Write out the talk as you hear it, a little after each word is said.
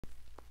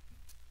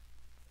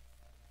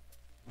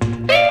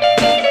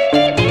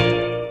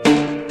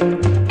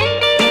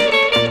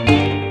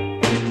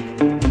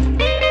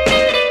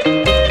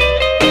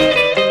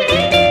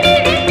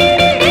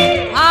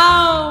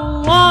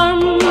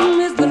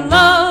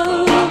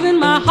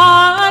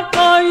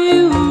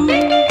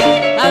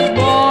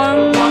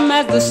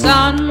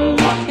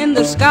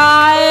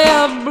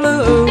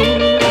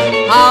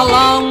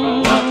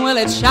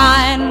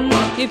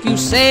if you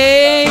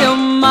say you're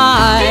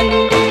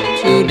mine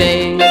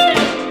today,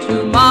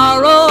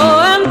 tomorrow,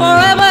 and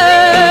forever.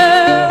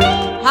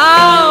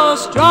 How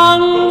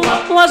strong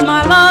was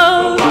my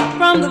love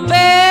from the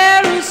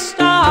very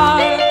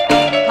start?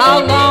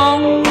 How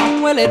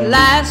long will it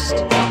last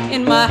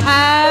in my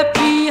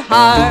happy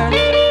heart?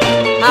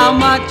 How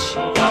much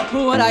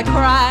would I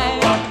cry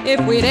if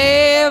we'd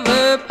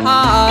ever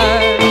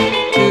part?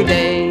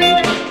 Today,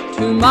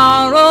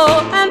 tomorrow,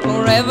 and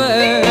forever.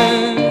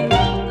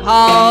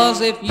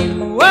 'Cause if you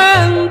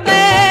weren't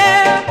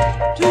there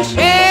to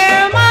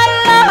share my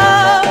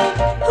love,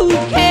 who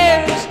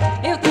cares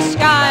if the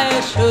sky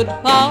should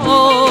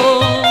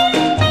fall?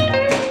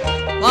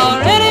 For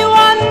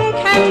anyone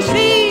can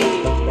see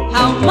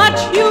how much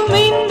you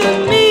mean to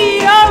me.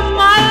 You're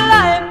my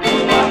life,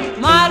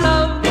 my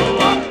love,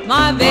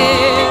 my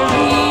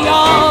very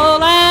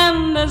all.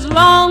 And as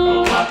long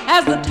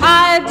as the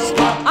tides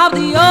of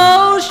the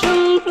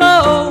ocean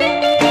flow,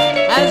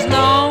 as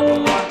long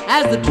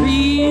as the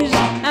trees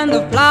and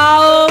the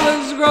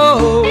flowers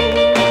grow,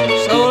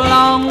 so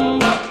long,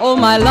 oh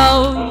my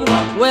love,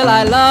 will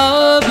I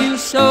love you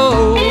so.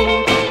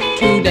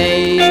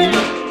 Today,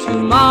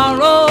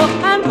 tomorrow,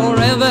 and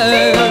forever.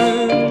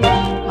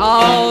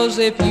 'Cause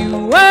if you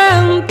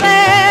weren't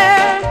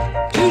there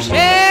to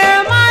share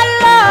my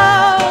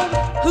love,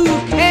 who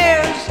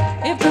cares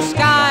if the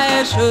sky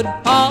should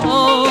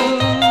fall?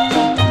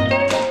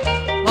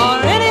 For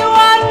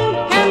anyone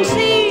can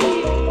see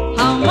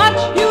how much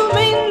you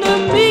mean to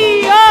me.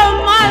 You're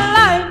my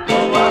life,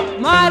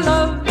 my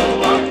love,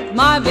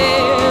 my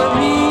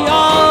very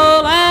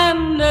all.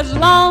 And as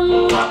long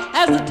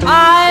as the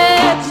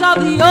tides of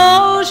the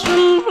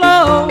ocean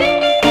flow,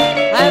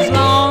 as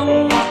long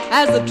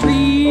as the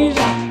trees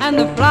and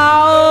the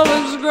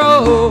flowers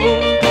grow,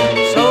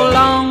 so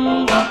long,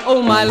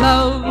 oh my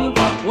love,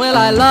 will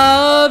I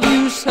love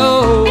you so.